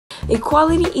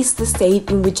Equality is the state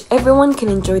in which everyone can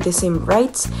enjoy the same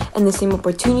rights and the same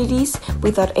opportunities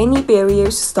without any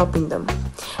barriers stopping them.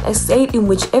 A state in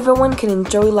which everyone can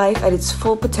enjoy life at its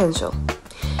full potential.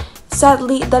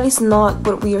 Sadly, that is not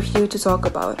what we are here to talk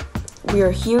about. We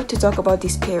are here to talk about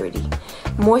disparity,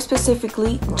 more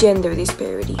specifically, gender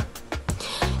disparity.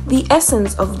 The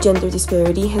essence of gender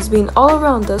disparity has been all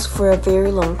around us for a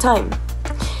very long time.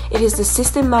 It is the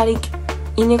systematic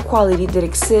inequality that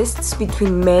exists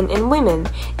between men and women,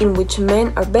 in which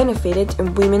men are benefited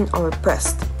and women are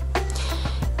oppressed.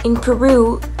 In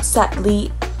Peru,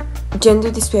 sadly,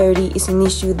 gender disparity is an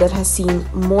issue that has seen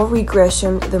more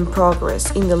regression than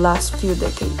progress in the last few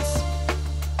decades.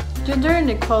 Gender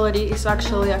inequality is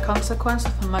actually a consequence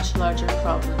of a much larger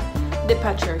problem, the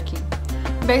patriarchy.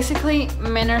 Basically,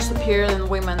 men are superior than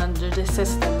women under the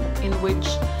system in which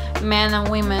men and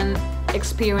women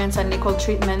experience unequal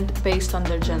treatment based on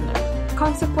their gender.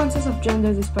 Consequences of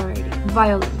gender disparity.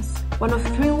 Violence. 1 of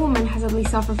 3 women has at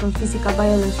least suffered from physical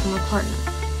violence from a partner.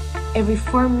 Every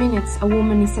 4 minutes, a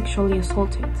woman is sexually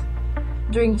assaulted.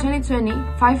 During 2020,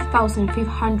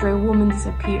 5,500 women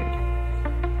disappeared.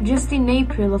 Just in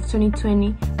April of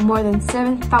 2020, more than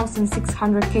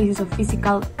 7,600 cases of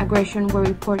physical aggression were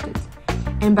reported,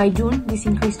 and by June, this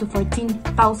increased to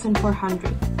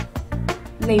 14,400.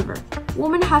 Labor.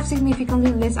 Women have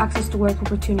significantly less access to work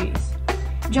opportunities.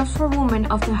 Jobs for women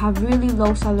often have really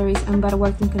low salaries and bad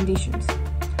working conditions.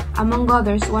 Among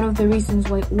others, one of the reasons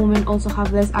why women also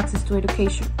have less access to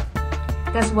education.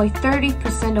 That's why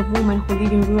 30% of women who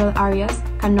live in rural areas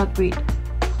cannot read.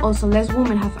 Also, less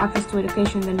women have access to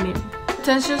education than men.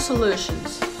 Potential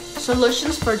solutions.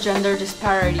 Solutions for gender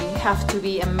disparity have to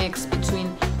be a mix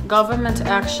between government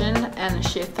action and a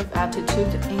shift of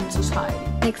attitude in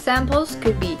society. Examples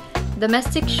could be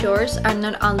domestic chores are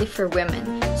not only for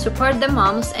women, support the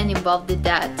moms and involve the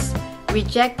dads,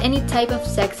 reject any type of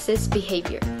sexist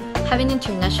behavior, having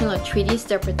international treaties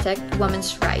that protect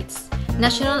women's rights,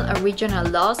 national or regional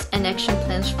laws and action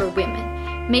plans for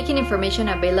women, making information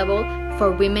available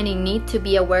for women in need to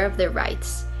be aware of their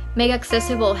rights, make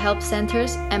accessible help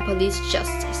centers and police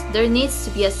justice. There needs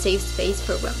to be a safe space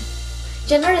for women.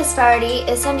 Gender disparity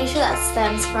is an issue that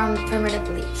stems from primitive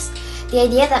beliefs, the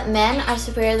idea that men are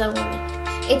superior than women.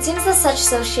 It seems that such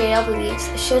societal beliefs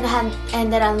should have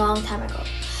ended a long time ago,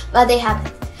 but they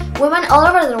haven't. Women all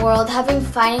over the world have been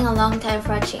fighting a long time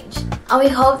for a change, and we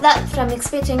hope that through a mix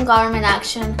between government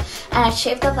action and a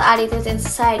shift of attitudes in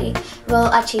society,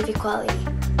 we'll achieve equality.